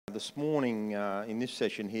this morning in this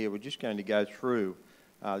session here, we're just going to go through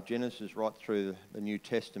Genesis right through the New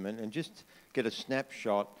Testament and just get a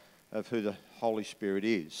snapshot of who the Holy Spirit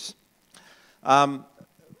is.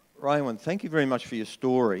 Raymond, thank you very much for your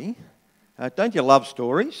story. Don't you love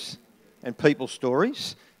stories and people's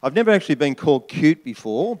stories? I've never actually been called cute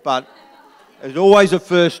before, but it's always a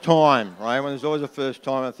first time, Raymond. There's always a first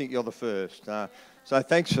time. I think you're the first. So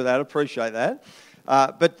thanks for that. I appreciate that.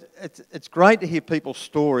 But it's great to hear people's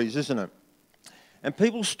stories, isn't it? And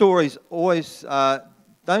people's stories always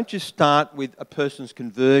don't just start with a person's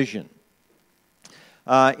conversion.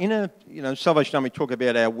 In Salvation Army, we talk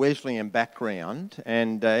about our Wesleyan background,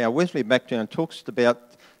 and our Wesleyan background talks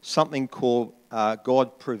about something called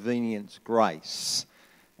God prevenient grace.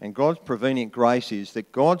 And God's prevenient grace is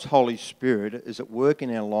that God's Holy Spirit is at work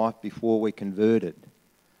in our life before we're converted.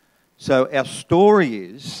 So our story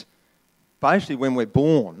is basically when we're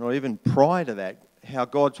born, or even prior to that, how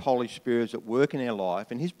God's Holy Spirit is at work in our life.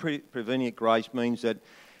 And His prevenient grace means that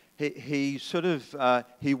He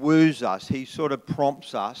woos us, He sort of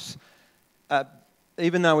prompts us,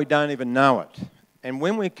 even though we don't even know it. And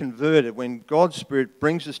when we're converted, when God's Spirit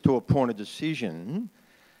brings us to a point of decision,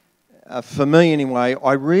 for me anyway,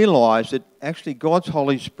 I realised that actually God's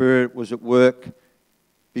Holy Spirit was at work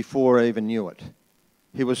before I even knew it.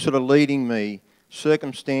 He was sort of leading me,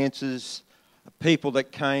 circumstances, people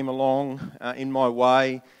that came along in my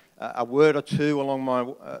way, a word or two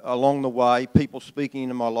along the way, people speaking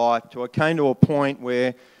into my life, till I came to a point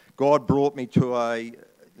where God brought me to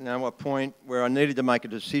a point where I needed to make a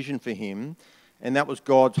decision for Him, and that was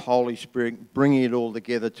God's Holy Spirit bringing it all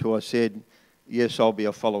together till I said, yes, I'll be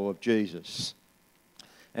a follower of Jesus.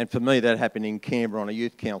 And for me, that happened in Canberra on a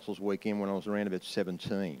youth council's weekend when I was around about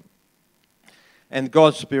 17. And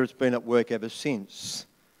God's Spirit's been at work ever since.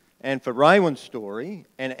 And for Raywin's story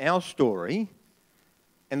and our story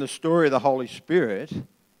and the story of the Holy Spirit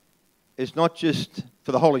is not just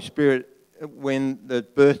for the Holy Spirit when the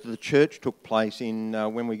birth of the church took place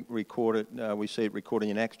when we see it recorded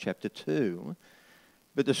in Acts chapter 2,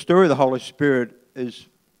 but the story of the Holy Spirit has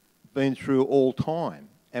been through all time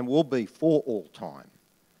and will be for all time.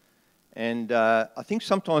 And I think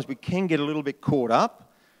sometimes we can get a little bit caught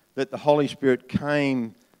up that the Holy Spirit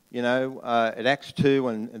came, at Acts 2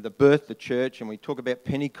 and the birth of the church, and we talk about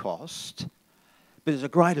Pentecost. But there's a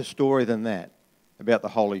greater story than that about the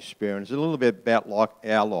Holy Spirit. It's a little bit about like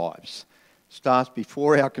our lives. It starts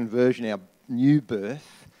before our conversion, our new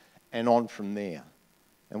birth, and on from there.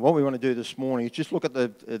 And what we want to do this morning is just look at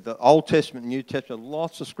the Old Testament and New Testament,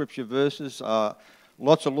 lots of scripture verses,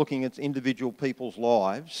 lots of looking at individual people's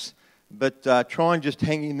lives, but try and just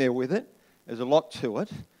hang in there with it. There's a lot to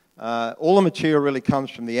it. All the material really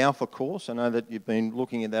comes from the Alpha course. I know that you've been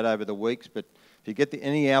looking at that over the weeks, but if you get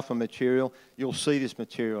any Alpha material, you'll see this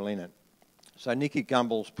material in it. So Nicky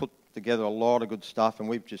Gumbel's put together a lot of good stuff, and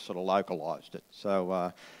we've just sort of localised it.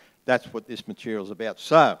 So that's what this material is about.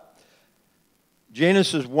 So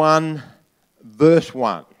Genesis 1, verse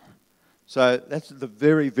 1. So that's the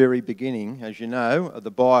very, very beginning, as you know, of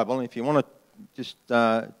the Bible. And if you want to just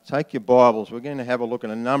take your Bibles, we're going to have a look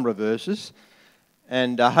at a number of verses.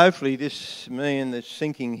 And hopefully me and this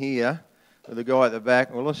sinking here with the guy at the back,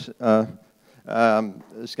 it's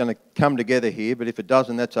going to come together here, but if it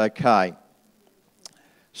doesn't, that's okay.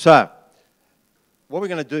 So, what we're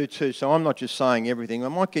going to do too, so I'm not just saying everything, I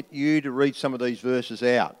might get you to read some of these verses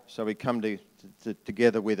out so we come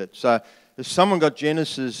together with it. So, has someone got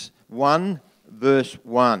Genesis 1, verse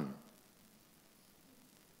 1?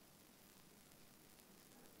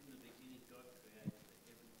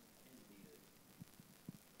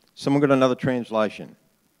 Someone got another translation?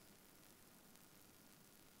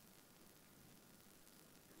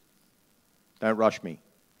 Don't rush me.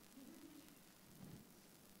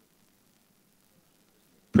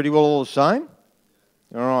 Pretty well all the same?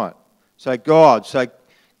 All right. So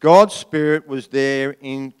God's Spirit was there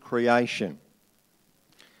in creation.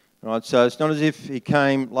 All right, so it's not as if He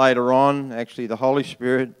came later on. Actually, the Holy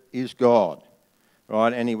Spirit is God.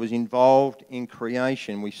 Right, and He was involved in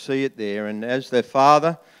creation. We see it there. And as their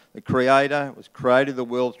Father, the Creator, was created the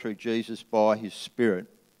world through Jesus by His Spirit.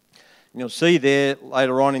 And you'll see there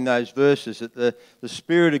later on in those verses that the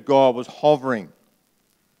Spirit of God was hovering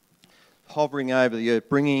over the earth,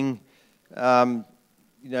 bringing newness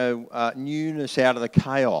out of the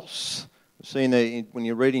chaos. See, when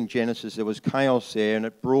you read in Genesis, there was chaos there, and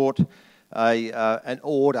it brought an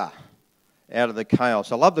order out of the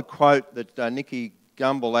chaos. I love the quote that Nicky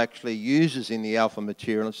Gumbel actually uses in the Alpha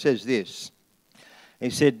material. It says this. He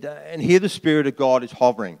said, and here the Spirit of God is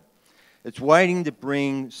hovering. It's waiting to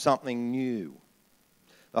bring something new.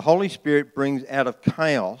 The Holy Spirit brings out of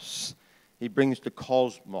chaos, he brings the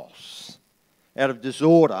cosmos. Out of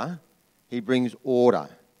disorder, he brings order.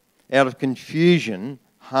 Out of confusion,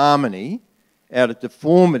 harmony. Out of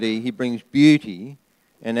deformity, he brings beauty.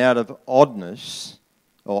 And out of oddness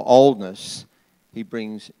or oldness, he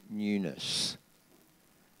brings newness.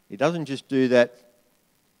 He doesn't just do that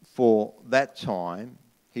for that time.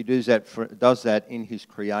 He does that in his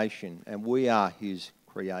creation, and we are his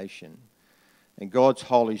creation. And God's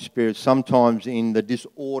Holy Spirit, sometimes in the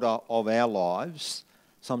disorder of our lives,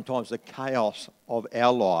 sometimes the chaos of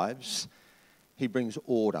our lives, he brings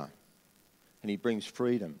order, and he brings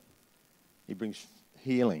freedom. He brings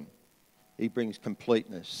healing. He brings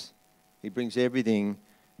completeness. He brings everything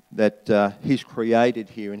that he's created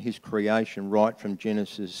here in his creation, right from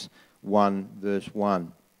Genesis 1, verse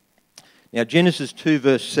 1. Now, Genesis 2,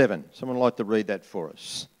 verse 7. Someone would like to read that for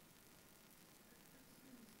us.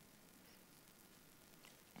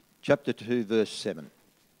 Chapter 2, verse 7.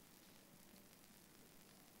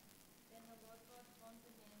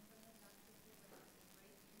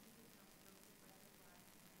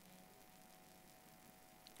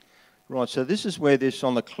 Right, so this is where this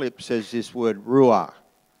on the clip says this word ruach,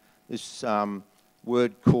 this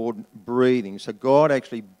word called breathing. So God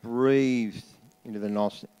actually breathed into the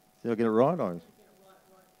nostrils. Did I get it right?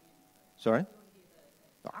 Sorry?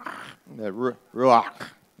 Ruach.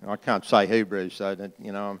 I can't say Hebrew, so that,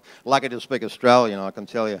 I'm lucky to speak Australian, I can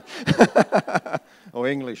tell you. Or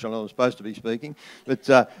English, I'm supposed to be speaking.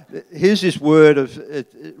 But here's this word of,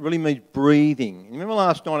 it really means breathing. Remember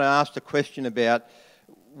last night I asked a question about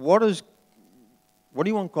what do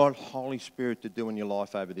you want God's Holy Spirit to do in your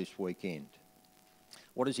life over this weekend?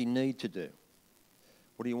 What does he need to do?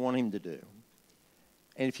 What do you want him to do?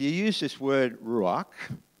 And if you use this word ruach,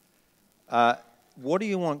 what do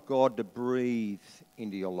you want God to breathe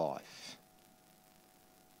into your life?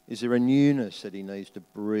 Is there a newness that he needs to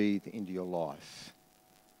breathe into your life?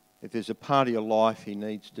 If there's a part of your life he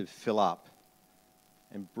needs to fill up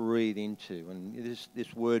and breathe into, and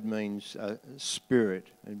this word means spirit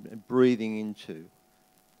and breathing into,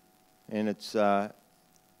 and it's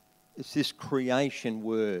this creation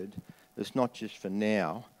word that's not just for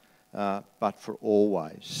now, but for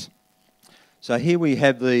always. So here we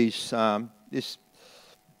have these this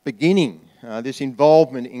beginning, this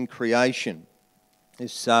involvement in creation,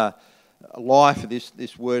 this life,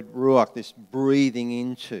 this word ruach, this breathing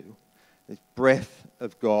into, this breath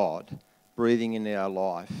of God breathing in our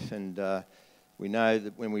life. And we know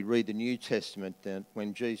that when we read the New Testament, that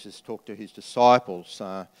when Jesus talked to his disciples,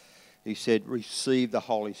 he said, receive the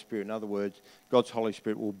Holy Spirit. In other words, God's Holy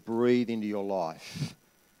Spirit will breathe into your life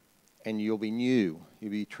and you'll be new, you'll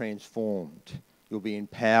be transformed, you'll be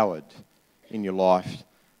empowered in your life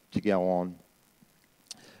to go on.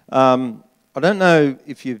 I don't know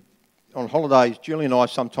if you've, on holidays, Julie and I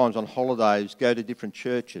sometimes on holidays go to different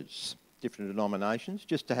churches, different denominations,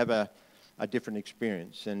 just to have a different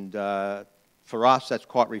experience. And for us, that's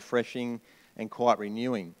quite refreshing and quite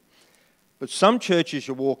renewing. But some churches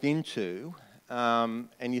you walk into and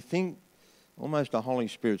you think almost the Holy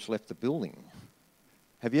Spirit's left the building.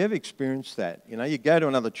 Have you ever experienced that? You go to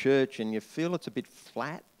another church and you feel it's a bit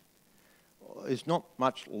flat. There's not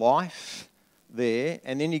much life there.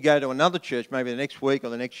 And then you go to another church, maybe the next week or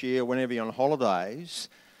the next year, whenever you're on holidays,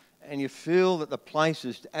 and you feel that the place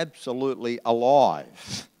is absolutely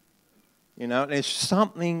alive. There's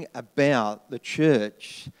something about the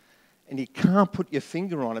church, and you can't put your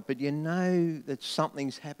finger on it, but you know that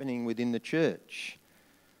something's happening within the church.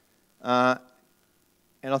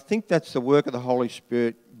 And I think that's the work of the Holy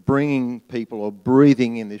Spirit, bringing people or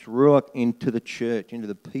breathing in this ruach into the church, into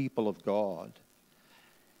the people of God.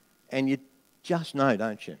 And you just know,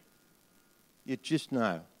 don't you? You just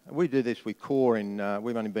know. We do this with Core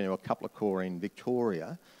we've only been to a couple of Core in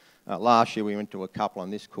Victoria. Last year we went to a couple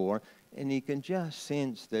on this Core, and you can just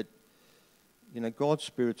sense that, God's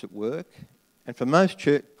Spirit's at work. And for most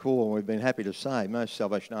church Core, we've been happy to say, most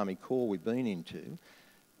Salvation Army Core we've been into,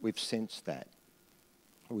 we've sensed that.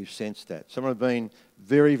 We've sensed that. Some have been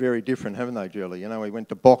very, very different, haven't they, Julie? We went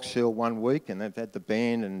to Box Hill one week and they've had the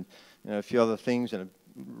band and a few other things and a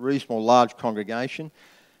reasonable large congregation.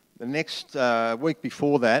 The next week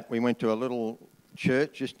before that, we went to a little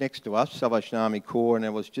church just next to us, Salvation Army Core, and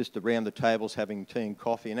it was just around the tables having tea and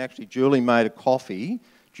coffee. And actually, Julie made a coffee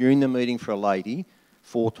during the meeting for a lady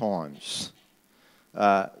 4 times.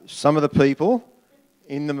 Some of the people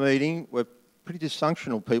in the meeting were pretty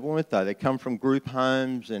dysfunctional people, weren't they? They come from group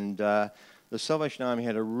homes, and the Salvation Army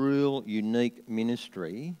had a real unique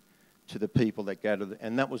ministry to the people that go to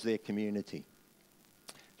and that was their community.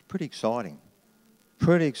 It's pretty exciting.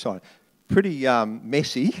 Pretty exciting. pretty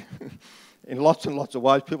messy in lots and lots of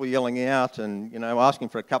ways. People yelling out and, asking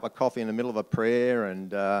for a cup of coffee in the middle of a prayer.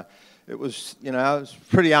 And it was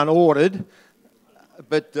pretty unordered.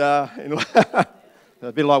 But a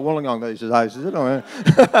bit like Wollongong these days, is it?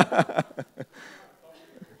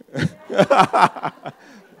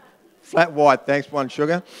 Flat white, thanks, one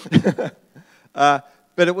sugar.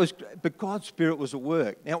 But God's Spirit was at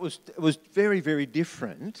work. Now it was very, very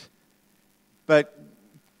different. But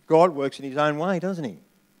God works in His own way, doesn't He?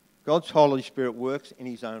 God's Holy Spirit works in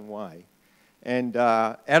His own way, and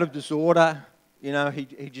out of disorder,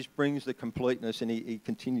 He just brings the completeness, and He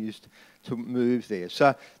continues to move there.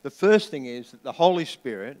 So the first thing is that the Holy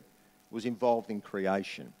Spirit was involved in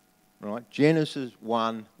creation, right? Genesis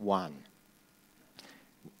 1:1.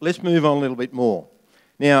 Let's move on a little bit more.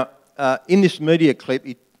 Now, in this media clip,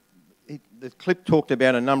 the clip talked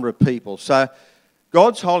about a number of people. So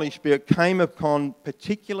God's Holy Spirit came upon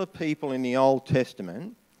particular people in the Old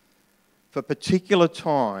Testament for particular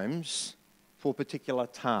times, for particular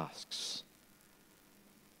tasks.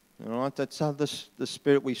 All right, that's how the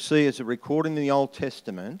Spirit we see as a recording in the Old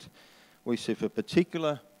Testament. We see for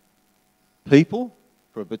particular people,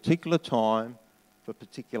 for a particular time, for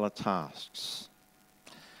particular tasks.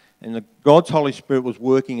 And God's Holy Spirit was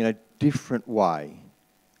working in a different way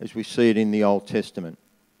as we see it in the Old Testament.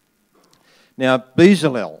 Now,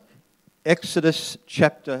 Bezalel, Exodus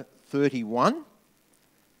chapter 31,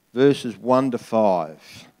 verses 1 to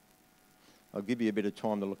 5. I'll give you a bit of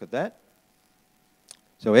time to look at that.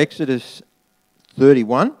 So Exodus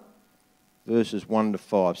 31, verses 1 to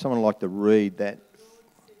 5. Someone like to read that.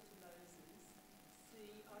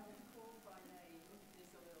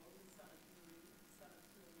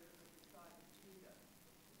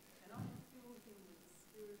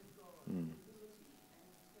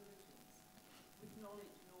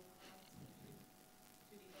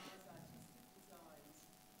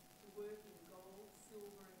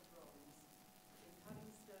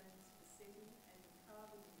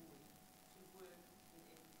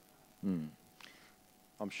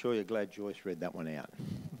 I'm sure you're glad Joyce read that one out.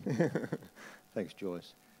 Thanks,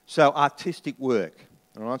 Joyce. So, artistic work.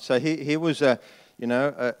 All right. So here was a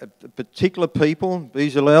particular people,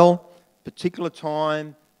 Bezalel, particular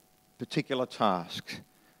time, particular task.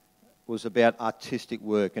 Was about artistic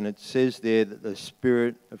work, and it says there that the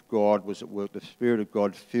Spirit of God was at work. The Spirit of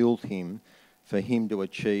God filled him for him to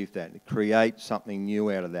achieve that, to create something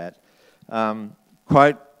new out of that.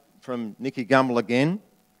 Quote from Nicky Gumbel again.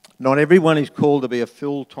 Not everyone is called to be a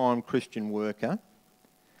full-time Christian worker,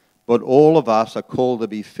 but all of us are called to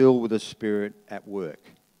be filled with the Spirit at work.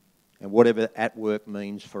 And whatever at work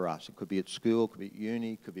means for us. It could be at school, could be at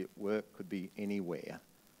uni, could be at work, could be anywhere.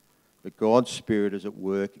 But God's Spirit is at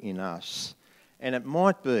work in us. And it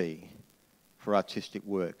might be for artistic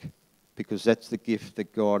work, because that's the gift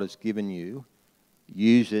that God has given you.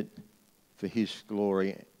 Use it for His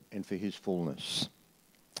glory and for His fullness.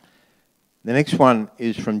 The next one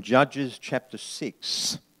is from Judges chapter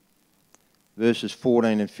 6, verses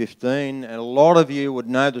 14 and 15. And a lot of you would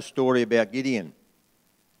know the story about Gideon.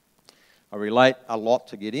 I relate a lot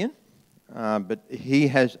to Gideon, but he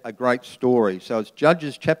has a great story. So it's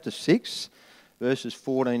Judges chapter 6, verses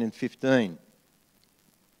 14 and 15.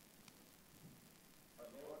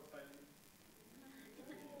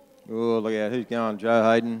 Oh, look out. Who's going? Joe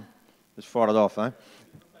Hayden. Let's fight it off, eh?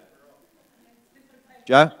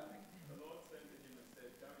 Joe?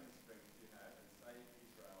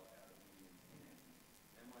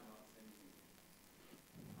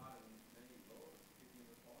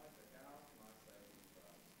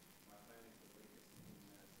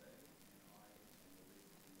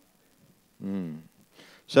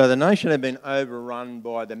 So the nation had been overrun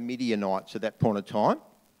by the Midianites at that point of time,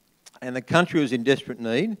 and the country was in desperate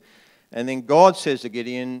need. And then God says to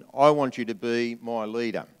Gideon, I want you to be my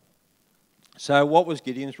leader. So what was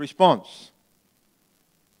Gideon's response?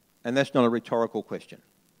 And that's not a rhetorical question.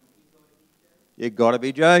 You've got to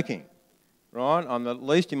be joking, right? I'm the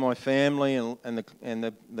least in my family, and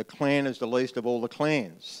the clan is the least of all the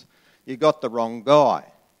clans. You got the wrong guy.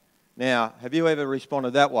 Now, have you ever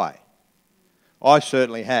responded that way? I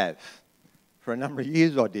certainly have. For a number of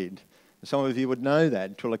years I did. Some of you would know that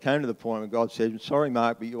until it came to the point where God said, sorry,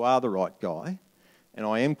 Mark, but you are the right guy, and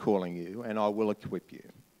I am calling you, and I will equip you.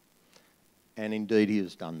 And indeed He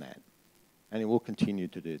has done that. And He will continue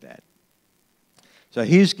to do that. So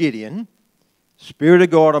here's Gideon, Spirit of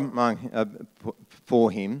God for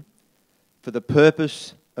him, for the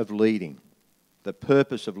purpose of leading. The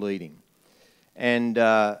purpose of leading. And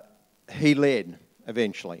he led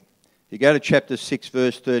eventually. You go to chapter 6,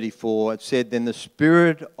 verse 34, it said, Then the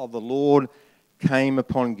Spirit of the Lord came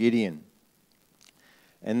upon Gideon,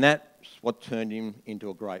 And that's what turned him into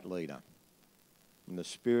a great leader. And the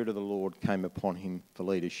Spirit of the Lord came upon him for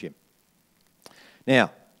leadership.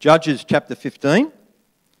 Now, Judges chapter 15,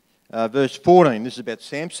 verse 14. This is about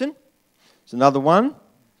Samson. It's another one.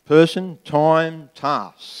 Person, time,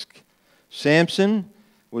 task. Samson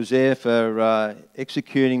was there for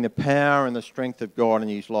executing the power and the strength of God in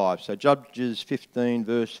his life. So Judges 15,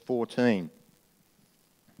 verse 14.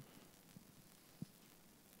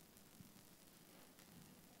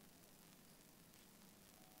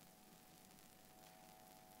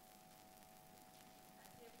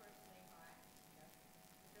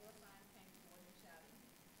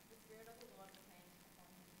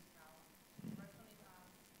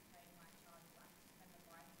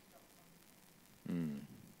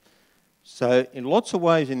 So in lots of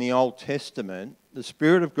ways in the Old Testament, the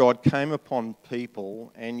Spirit of God came upon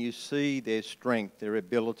people and you see their strength, their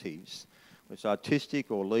abilities. It's artistic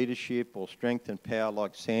or leadership or strength and power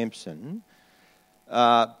like Samson.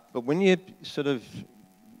 But when you sort of,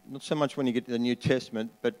 not so much when you get to the New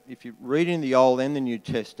Testament, but if you read in the Old and the New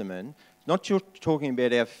Testament, it's not just talking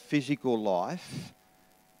about our physical life,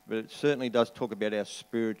 but it certainly does talk about our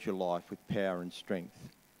spiritual life with power and strength.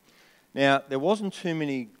 Now, there wasn't too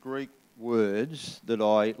many Greek words that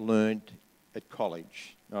I learned at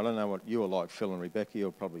college. I don't know what you were like, Phil and Rebecca.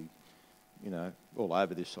 You're probably, all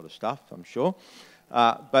over this sort of stuff, I'm sure.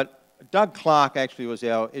 But Doug Clark actually was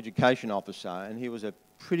our education officer, and he was a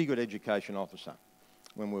pretty good education officer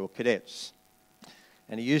when we were cadets.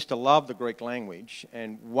 And he used to love the Greek language,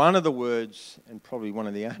 and one of the words, and probably one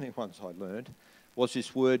of the only ones I learned, was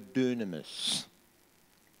this word dunamis.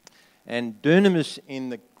 And dunamis in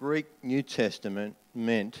the Greek New Testament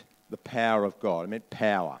meant the power of God. It meant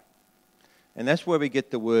power. And that's where we get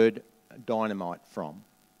the word dynamite from,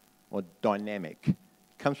 or dynamic. It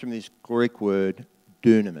comes from this Greek word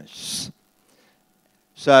dunamis.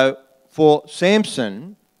 So for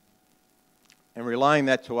Samson, and relaying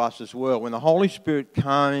that to us as well, when the Holy Spirit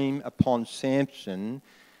came upon Samson,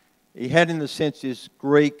 he had in the sense this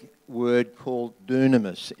Greek word called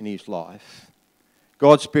dunamis in his life.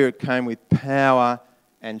 God's Spirit came with power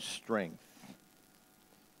and strength.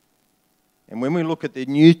 And when we look at the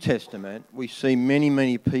New Testament, we see many,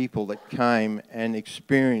 many people that came and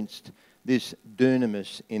experienced this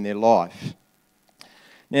dunamis in their life.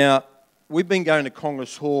 Now, we've been going to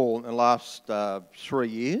Congress Hall in the last 3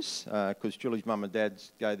 years, because Julie's mum and dad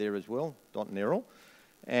go there as well, Dot and Errol.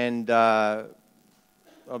 And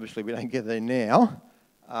obviously we don't get there now.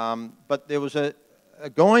 But there was a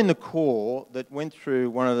guy in the Corps that went through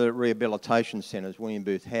one of the rehabilitation centres, William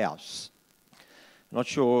Booth House. I'm not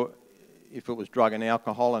sure if it was drug and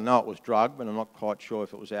alcohol. I know it was drug, but I'm not quite sure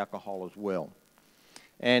if it was alcohol as well.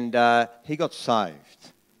 And he got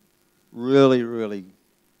saved. Really, really,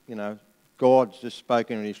 God's just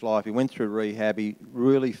spoken in his life. He went through rehab. He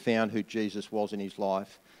really found who Jesus was in his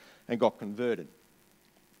life and got converted.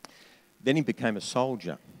 Then he became a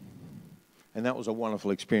soldier. And that was a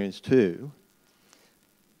wonderful experience too.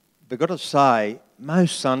 But I've got to say,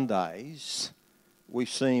 most Sundays we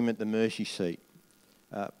see him at the mercy seat,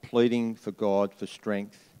 pleading for God for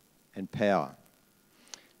strength and power.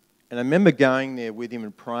 And I remember going there with him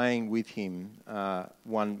and praying with him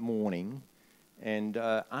one morning and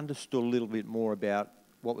understood a little bit more about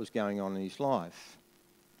what was going on in his life.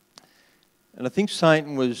 And I think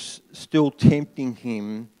Satan was still tempting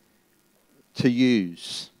him to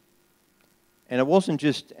use. And it wasn't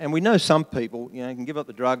just, and we know some people, can give up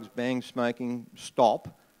the drugs, bang, smoking,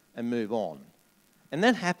 stop and move on. And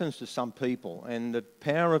that happens to some people. And the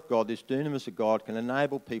power of God, this dunamis of God, can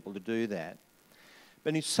enable people to do that.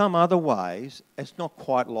 But in some other ways, it's not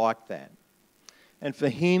quite like that. And for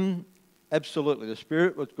him, absolutely, the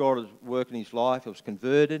Spirit of God was working in his life. He was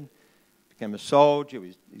converted, became a soldier,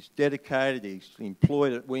 he's dedicated, he's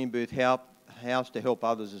employed at William Booth House to help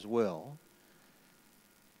others as well.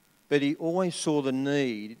 But he always saw the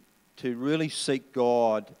need to really seek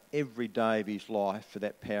God every day of his life for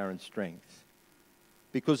that power and strength.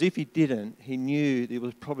 Because if he didn't, he knew he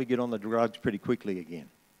would probably get on the drugs pretty quickly again.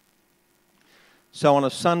 So on a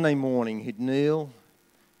Sunday morning, he'd kneel.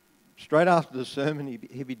 Straight after the sermon,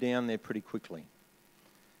 he'd be down there pretty quickly.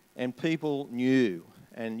 And people knew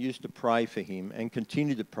and used to pray for him and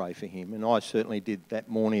continued to pray for him. And I certainly did that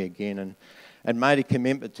morning again and made a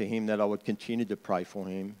commitment to him that I would continue to pray for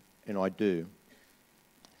him, and I do.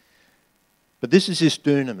 But this is this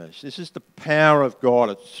dunamis. This is the power of God,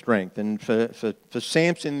 its strength. And for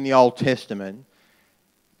Samson in the Old Testament,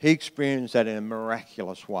 he experienced that in a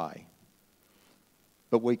miraculous way.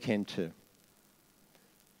 But we can too,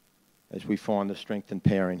 as we find the strength and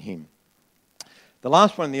power in him. The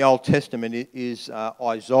last one in the Old Testament is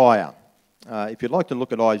Isaiah. If you'd like to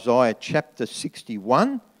look at Isaiah chapter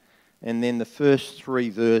 61 and then the first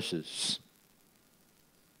 3 verses.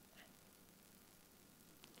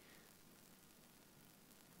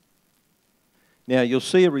 Now, you'll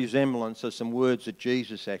see a resemblance of some words that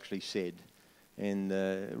Jesus actually said and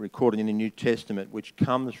recorded in the New Testament, which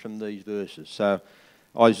comes from these verses. So,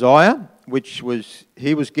 Isaiah,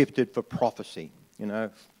 he was gifted for prophecy,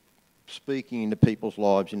 speaking into people's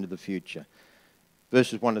lives into the future.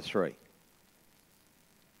 Verses 1 to 3.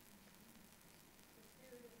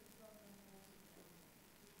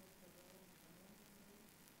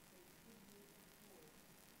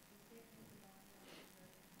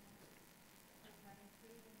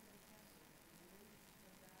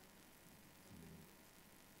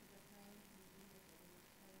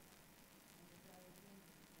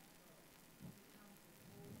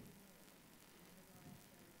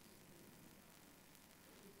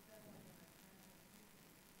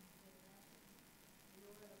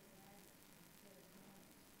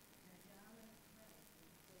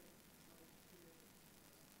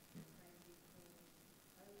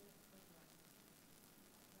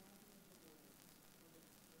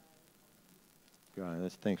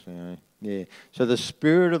 Great, thanks, Leonie. Yeah. So the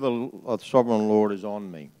Spirit of the Sovereign Lord is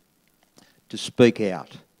on me to speak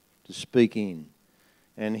out, to speak in.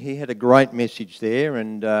 And he had a great message there,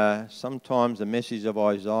 and sometimes the message of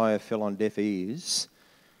Isaiah fell on deaf ears,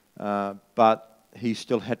 but he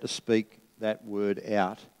still had to speak that word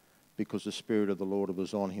out because the Spirit of the Lord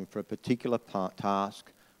was on him for a particular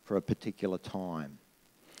task, for a particular time.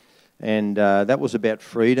 And that was about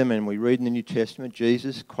freedom, and we read in the New Testament,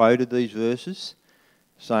 Jesus quoted these verses,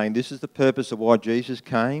 saying this is the purpose of why Jesus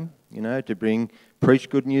came, to preach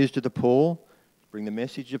good news to the poor, bring the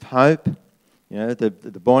message of hope, to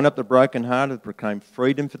bind up the brokenhearted, proclaim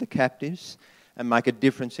freedom for the captives, and make a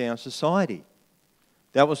difference in our society.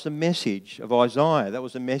 That was the message of Isaiah. That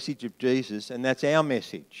was the message of Jesus, and that's our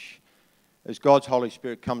message. As God's Holy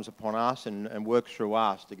Spirit comes upon us and works through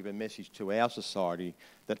us to give a message to our society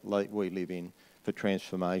that we live in for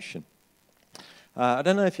transformation. I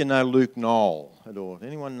don't know if you know Luke Noel at all.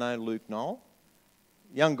 Anyone know Luke Noel?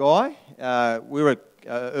 Young guy. We were at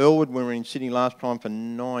Earlwood when we were in Sydney last time for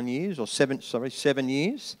 7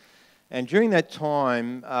 years. And during that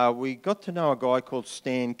time, we got to know a guy called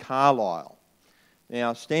Stan Carlisle.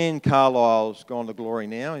 Now, Stan Carlisle's gone to glory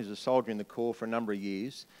now. He's a soldier in the Corps for a number of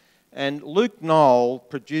years. And Luke Noel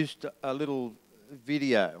produced a little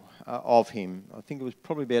video of him. I think it was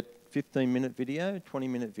probably about 15-minute video,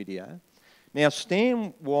 20-minute video. Now,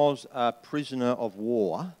 Stan was a prisoner of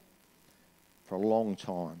war for a long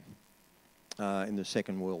time in the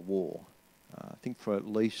Second World War. I think for at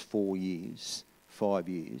least 5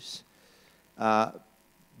 years. But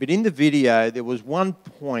in the video, there was one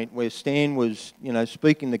point where Stan was,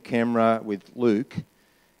 speaking to the camera with Luke,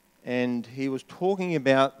 and he was talking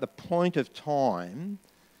about the point of time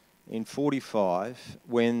in 1945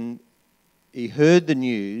 when he heard the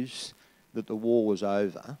news that the war was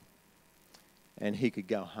over and he could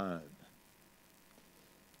go home.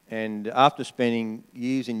 And after spending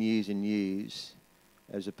years and years and years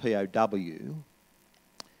as a POW,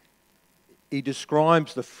 he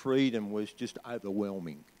describes the freedom was just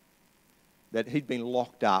overwhelming. That he'd been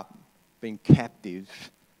locked up, been captive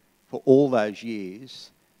for all those years,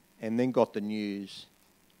 and then got the news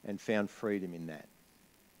and found freedom in that.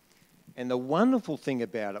 And the wonderful thing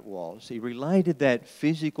about it was he related that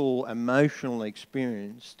physical, emotional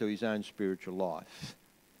experience to his own spiritual life.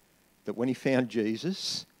 That when he found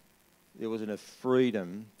Jesus, there was a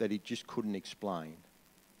freedom that he just couldn't explain.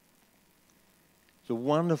 It's a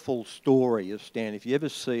wonderful story of Stan. If you ever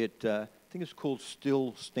see it, I think it's called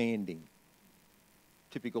Still Standing.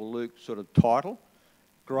 Typical Luke sort of title.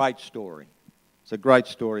 Great story. It's a great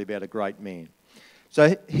story about a great man.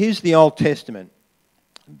 So here's the Old Testament.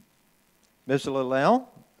 Bezalel,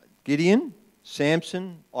 Gideon,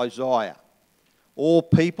 Samson, Isaiah. All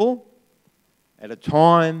people at a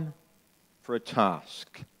time for a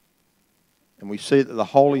task. And we see that the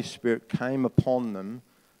Holy Spirit came upon them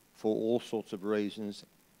for all sorts of reasons.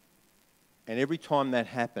 And every time that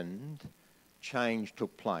happened, change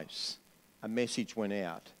took place. A message went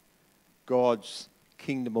out. God's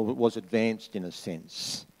kingdom was advanced in a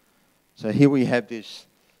sense. So here we have this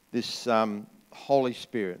Holy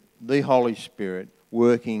Spirit, the Holy Spirit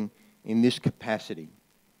working in this capacity.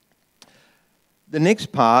 The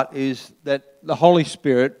next part is that the Holy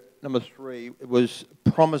Spirit, number 3, was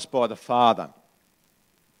promised by the Father.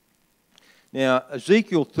 Now,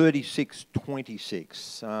 Ezekiel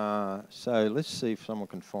 36:26. So let's see if someone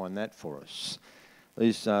can find that for us.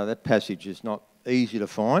 That passage is not easy to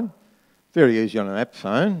find. Very easy on an app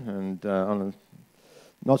phone and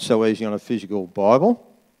not so easy on a physical Bible.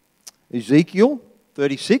 Ezekiel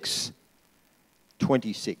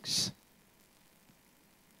 36:26.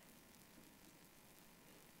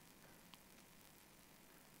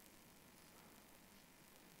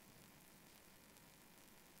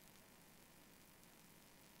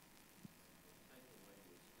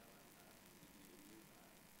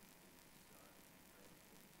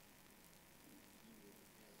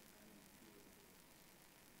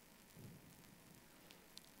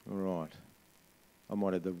 All right. I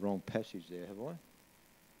might have the wrong passage there, have I?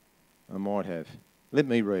 I might have. Let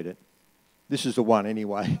me read it. This is the one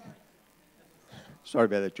anyway. Sorry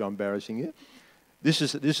about that, John, embarrassing you. This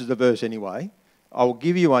is the verse anyway. I will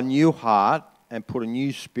give you a new heart and put a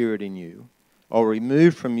new spirit in you. I will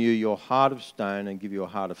remove from you your heart of stone and give you a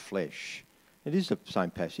heart of flesh. It is the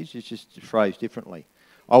same passage, it's just phrased differently.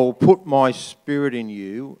 I will put my spirit in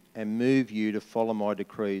you and move you to follow my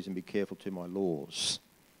decrees and be careful to my laws.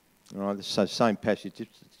 All right, so same passage,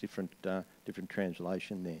 different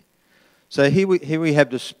translation there. So here we have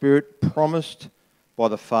the Spirit promised by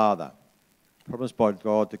the Father, promised by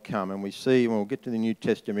God to come. And we see, and we'll get to the New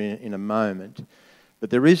Testament in a moment, but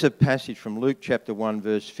there is a passage from Luke chapter 1,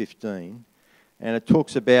 verse 15, and it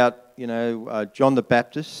talks about, John the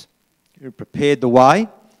Baptist, who prepared the way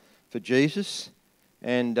for Jesus.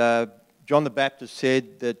 And John the Baptist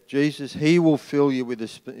said that Jesus, he will fill you with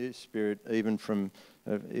the Spirit even from...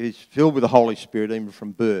 is filled with the Holy Spirit even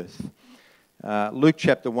from birth. Luke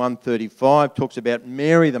chapter 1:35 talks about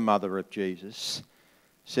Mary, the mother of Jesus,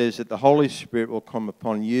 says that the Holy Spirit will come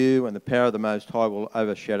upon you and the power of the Most High will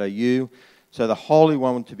overshadow you. So the Holy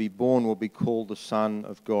One to be born will be called the Son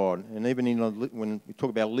of God. And even when we talk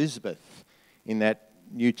about Elizabeth in that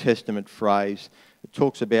New Testament phrase, it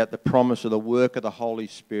talks about the promise of the work of the Holy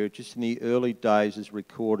Spirit just in the early days as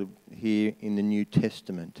recorded here in the New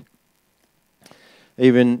Testament.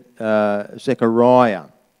 Even Zechariah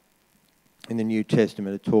in the New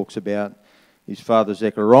Testament, it talks about his father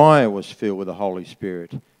Zechariah was filled with the Holy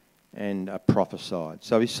Spirit and prophesied.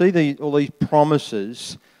 So we see all these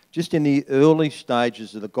promises just in the early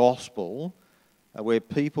stages of the gospel where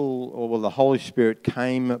the Holy Spirit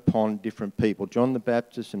came upon different people. John the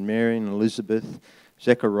Baptist and Mary and Elizabeth,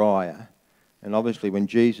 Zechariah. And obviously when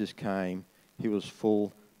Jesus came, he was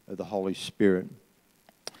full of the Holy Spirit.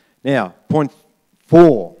 Now, point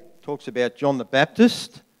 4 talks about John the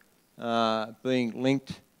Baptist being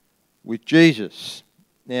linked with Jesus.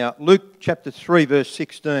 Now, Luke chapter 3, verse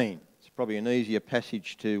 16. It's probably an easier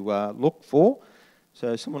passage to look for.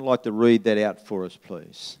 So someone would like to read that out for us,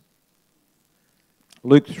 please.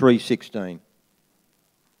 Luke 3:16.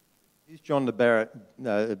 Is John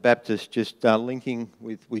the Baptist just linking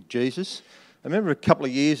with Jesus? I remember a couple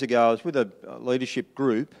of years ago, I was with a leadership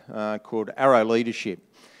group called Arrow Leadership.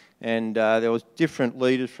 And there was different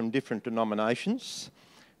leaders from different denominations.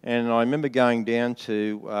 And I remember going down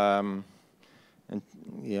to, I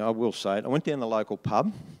will say it, I went down to the local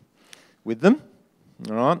pub with them,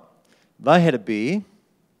 all right? They had a beer.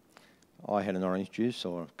 I had an orange juice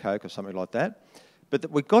or a Coke or something like that.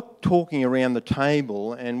 But we got talking around the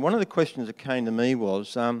table, and one of the questions that came to me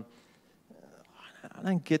was, I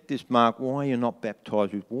don't get this, Mark, why you're not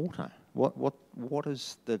baptised with water? What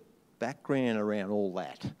is the background around all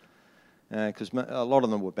that? Because a lot of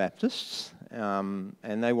them were Baptists, and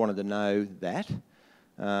they wanted to know that.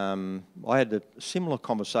 I had a similar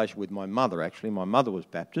conversation with my mother, actually. My mother was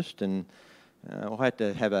Baptist, and I had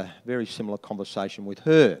to have a very similar conversation with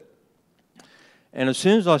her. And as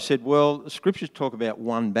soon as I said, well, the scriptures talk about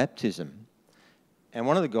one baptism, and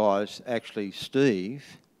one of the guys, actually Steve,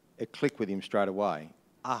 it clicked with him straight away.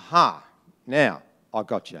 Aha, now I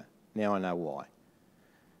got you. Now I know why.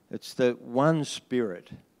 It's the one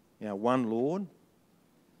Spirit, one Lord,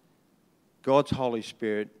 God's Holy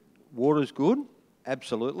Spirit. Water's good,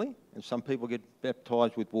 absolutely, and some people get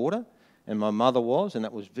baptised with water, and my mother was, and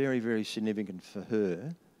that was very, very significant for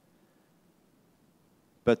her.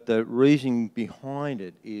 But the reason behind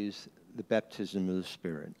it is the baptism of the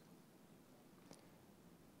Spirit.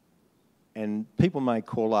 And people may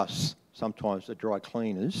call us sometimes the dry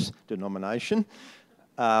cleaners denomination,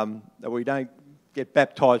 that we don't get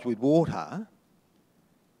baptised with water,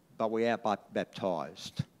 but we are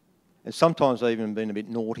baptised. And sometimes I've even been a bit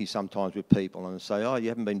naughty sometimes with people and say, oh, you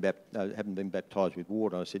haven't been baptised with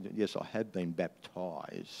water. I said, yes, I have been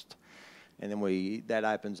baptised. And then that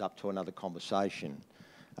opens up to another conversation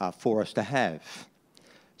for us to have.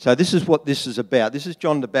 So this is what this is about. This is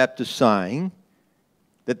John the Baptist saying,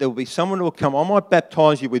 that there will be someone who will come. I might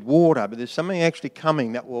baptize you with water, but there's something actually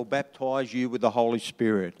coming that will baptize you with the Holy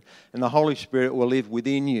Spirit. And the Holy Spirit will live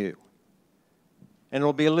within you. And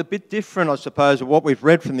it'll be a little bit different, I suppose, of what we've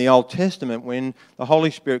read from the Old Testament when the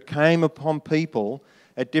Holy Spirit came upon people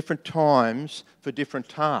at different times for different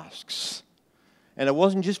tasks. And it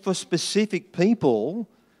wasn't just for specific people,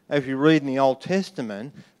 as you read in the Old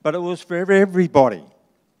Testament, but it was for everybody.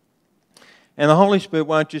 And the Holy Spirit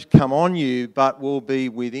won't just come on you, but will be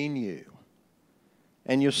within you.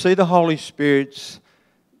 And you'll see the Holy Spirit's,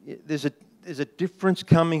 there's a difference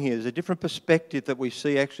coming here. There's a different perspective that we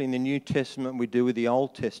see actually in the New Testament we do with the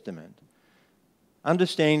Old Testament.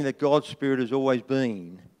 Understanding that God's Spirit has always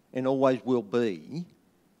been and always will be,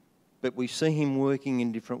 but we see Him working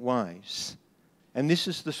in different ways. And this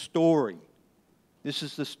is the story. This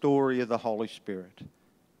is the story of the Holy Spirit.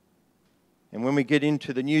 And when we get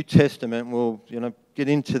into the New Testament, we'll get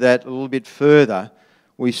into that a little bit further.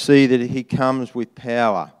 We see that He comes with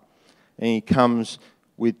power and He comes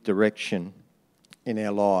with direction in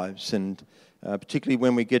our lives. And particularly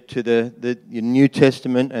when we get to the New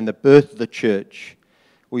Testament and the birth of the church,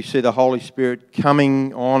 we see the Holy Spirit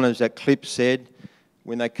coming on, as that clip said,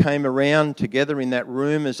 when they came around together in that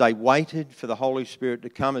room as they waited for the Holy Spirit to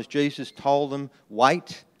come, as Jesus told them,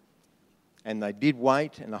 wait. And they did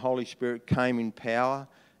wait, and the Holy Spirit came in power.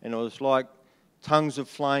 And it was like tongues of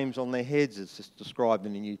flames on their heads, as it's described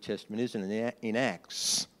in the New Testament, isn't it, in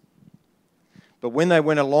Acts. But when they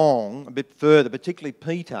went along a bit further, particularly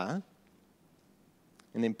Peter,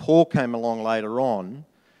 and then Paul came along later on,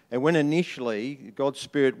 and when initially, God's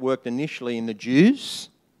Spirit worked initially in the Jews,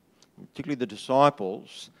 particularly the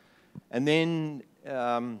disciples, and then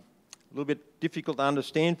a little bit difficult to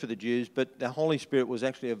understand for the Jews, but the Holy Spirit was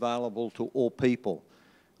actually available to all people,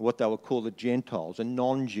 what they would call the Gentiles, and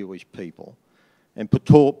non-Jewish people. And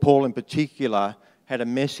Paul in particular had a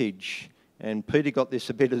message, and Peter got this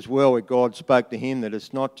a bit as well, where God spoke to him that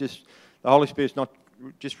it's not just, the Holy Spirit's not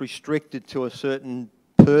just restricted to a certain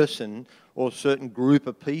person or a certain group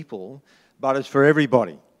of people, but it's for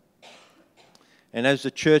everybody. And as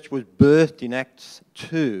the church was birthed in Acts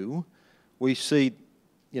 2, we see,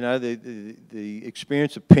 the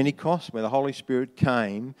experience of Pentecost, where the Holy Spirit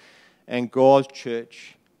came and God's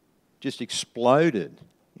church just exploded.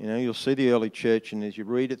 You'll see the early church, and as you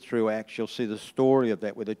read it through Acts, you'll see the story of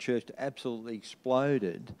that, where the church absolutely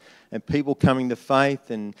exploded, and people coming to faith,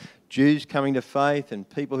 and Jews coming to faith, and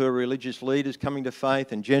people who are religious leaders coming to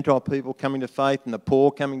faith, and Gentile people coming to faith, and the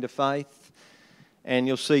poor coming to faith. And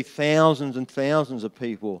you'll see thousands and thousands of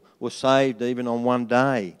people were saved even on one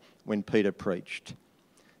day when Peter preached,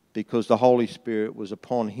 because the Holy Spirit was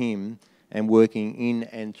upon him and working in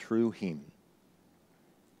and through him.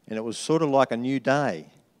 And it was sort of like a new day,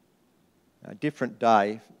 a different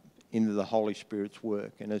day into the Holy Spirit's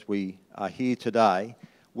work. And as we are here today,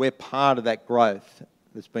 we're part of that growth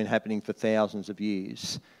that's been happening for thousands of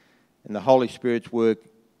years. And the Holy Spirit's work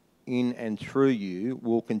in and through you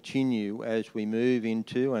will continue as we move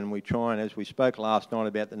into, and we try, and as we spoke last night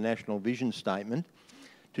about the National Vision Statement,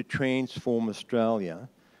 to transform Australia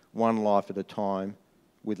one life at a time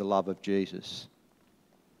with the love of Jesus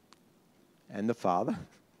and the Father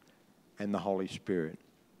and the Holy Spirit,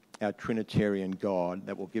 our Trinitarian God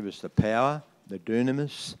that will give us the power, the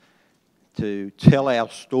dunamis, to tell our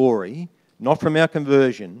story, not from our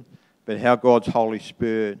conversion, but how God's Holy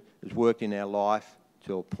Spirit has worked in our life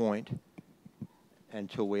to a point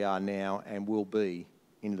until we are now and will be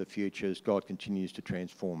into the future as God continues to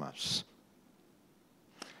transform us.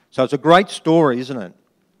 So it's a great story, isn't it?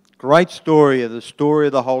 Great story of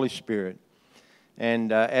the Holy Spirit.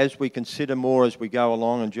 And as we consider more as we go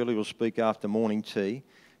along, and Julie will speak after morning tea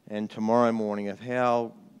and tomorrow morning, of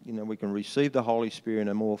how we can receive the Holy Spirit in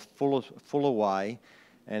a more fuller way,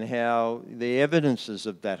 and how the evidences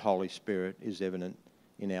of that Holy Spirit is evident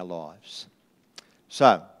in our lives.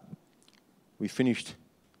 So, we finished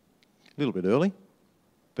a little bit early,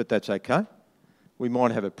 but that's okay. We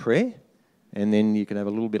might have a prayer, and then you can have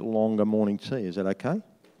a little bit longer morning tea. Is that okay?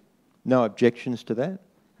 No objections to that?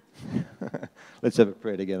 Let's have a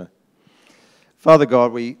prayer together. Father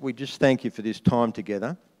God, we just thank you for this time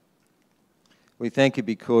together. We thank you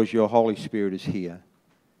because your Holy Spirit is here.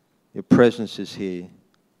 Your presence is here.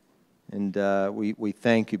 And we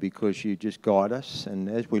thank you because you just guide us. And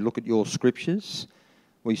as we look at your scriptures,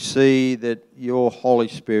 we see that your Holy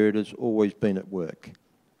Spirit has always been at work.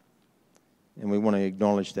 And we want to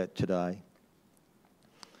acknowledge that today.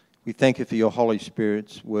 We thank you for your Holy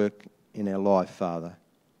Spirit's work in our life, Father.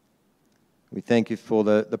 We thank you for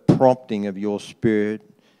the prompting of your Spirit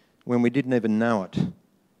when we didn't even know it.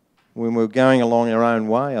 when we were going along our own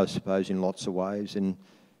way, I suppose, in lots of ways, and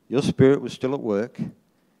your Spirit was still at work.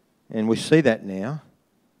 And we see that now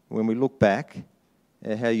when we look back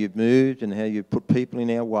at how you've moved and how you've put people in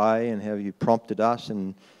our way and how you've prompted us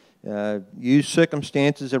and used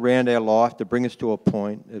circumstances around our life to bring us to a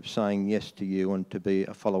point of saying yes to you and to be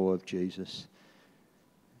a follower of Jesus.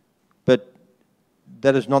 But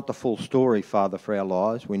that is not the full story, Father, for our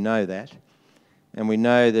lives. We know that. And we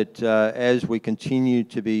know that as we continue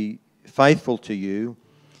to be faithful to you,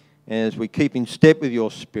 and as we keep in step with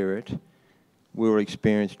your Spirit, we will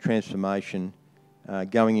experience transformation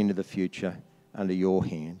going into the future under your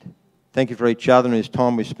hand. Thank you for each other and this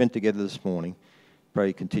time we've spent together this morning.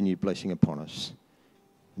 Pray continued blessing upon us.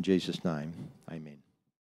 In Jesus' name, amen.